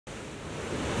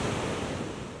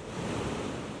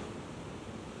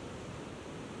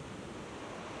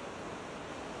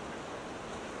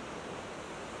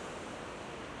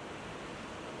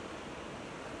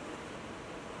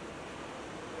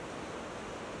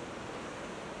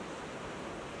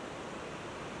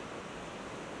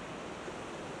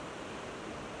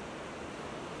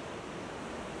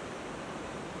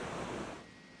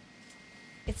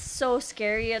so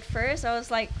scary at first. I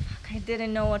was like, fuck, I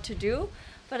didn't know what to do.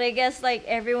 But I guess like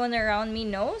everyone around me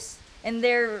knows. And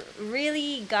they're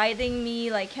really guiding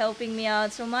me, like helping me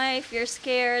out. So, Mai, if you're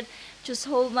scared, just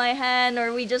hold my hand, or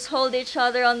we just hold each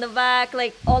other on the back,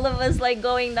 like all of us like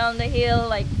going down the hill,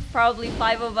 like probably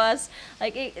five of us.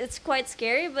 Like it's quite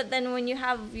scary, but then when you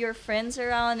have your friends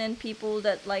around and people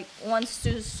that like wants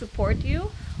to support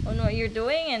you on what you're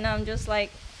doing, and I'm just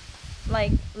like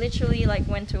literally like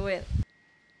went to it.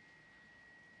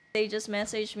 They just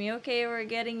messaged me, okay, we're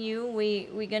getting you.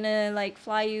 We gonna like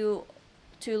fly you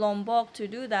to Lombok to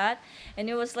do that, and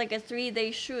it was like a 3-day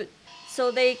shoot.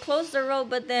 So they closed the road,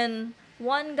 but then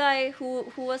one guy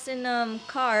who was in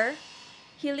car,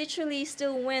 he literally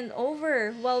still went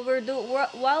over while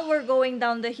we're going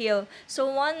down the hill.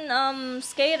 So one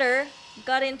skater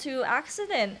got into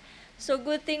accident. So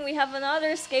good thing we have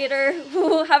another skater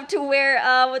who have to wear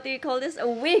what do you call this, a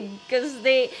wig, because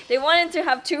they wanted to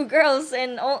have two girls,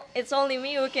 and it's only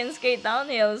me who can skate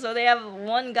downhill. So they have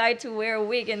one guy to wear a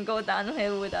wig and go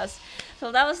downhill with us.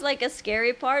 So that was like a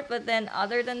scary part, but then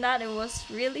other than that, it was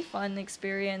really fun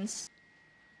experience.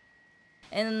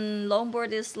 And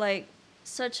longboard is like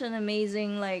such an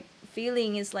amazing like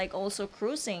feeling, is like also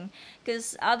cruising,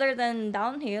 because other than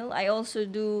downhill,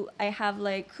 I have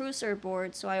like cruiser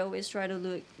board, so I always try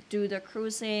to do the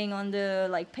cruising on the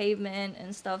like pavement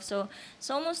and stuff. So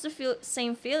it's almost the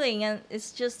same feeling, and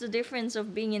it's just the difference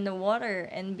of being in the water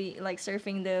and be like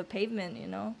surfing the pavement, you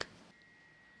know.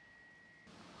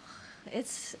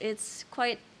 It's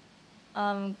quite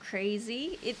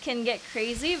crazy. It can get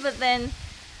crazy, but then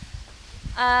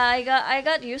I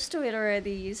got used to it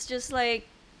already. It's just like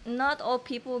not all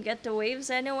people get the waves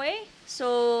anyway.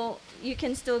 So you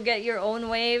can still get your own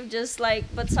wave, just like,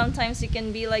 but sometimes it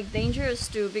can be like dangerous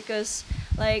too, because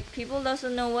like people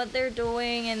doesn't know what they're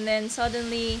doing, and then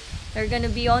suddenly they're gonna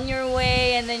be on your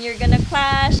way, and then you're gonna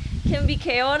clash. It can be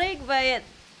chaotic, but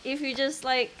if you just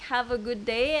like have a good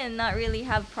day and not really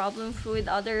have problems with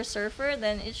other surfer,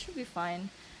 then it should be fine.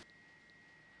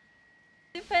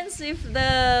 Depends if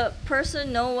the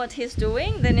person know what he's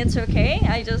doing, then it's okay.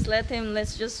 I just let him,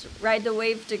 let's just ride the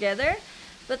wave together.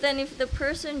 But then if the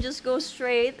person just goes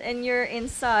straight and you're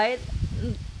inside,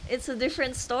 it's a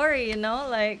different story, you know?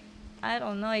 Like, I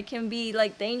don't know, it can be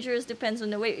like dangerous, depends on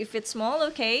the wave. If it's small,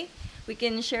 okay, we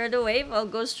can share the wave. I'll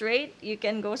go straight, you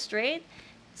can go straight.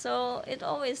 So it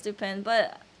always depends,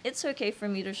 but it's okay for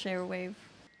me to share a wave.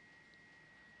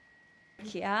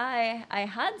 Yeah, I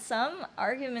had some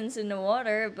arguments in the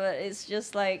water, but it's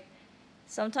just like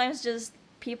sometimes just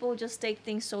people just take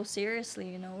things so seriously,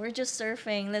 you know. We're just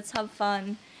surfing, let's have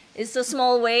fun. It's a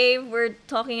small wave we're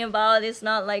talking about. It's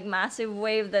not like massive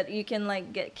wave that you can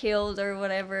like get killed or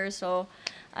whatever. So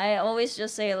I always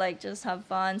just say like just have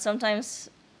fun. Sometimes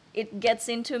it gets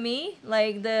into me,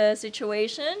 like the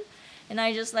situation, and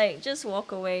I just like just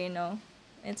walk away, you know.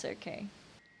 It's okay.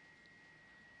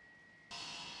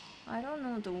 I don't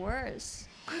know the words.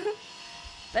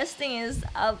 Best thing is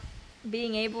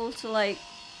being able to like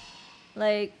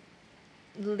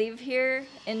live here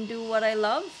and do what I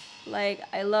love. Like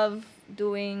I love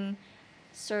doing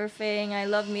surfing. I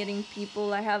love meeting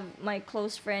people. I have my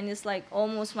close friend is like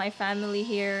almost my family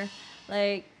here.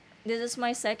 Like this is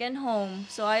my second home,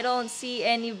 so I don't see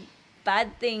any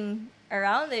bad thing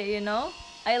around it, you know?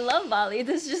 I love Bali.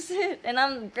 That's just it. And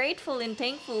I'm grateful and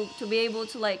thankful to be able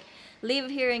to like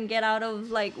live here and get out of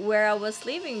like where I was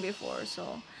living before.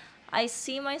 So I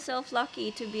see myself lucky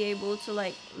to be able to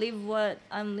like live what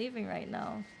I'm living right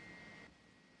now.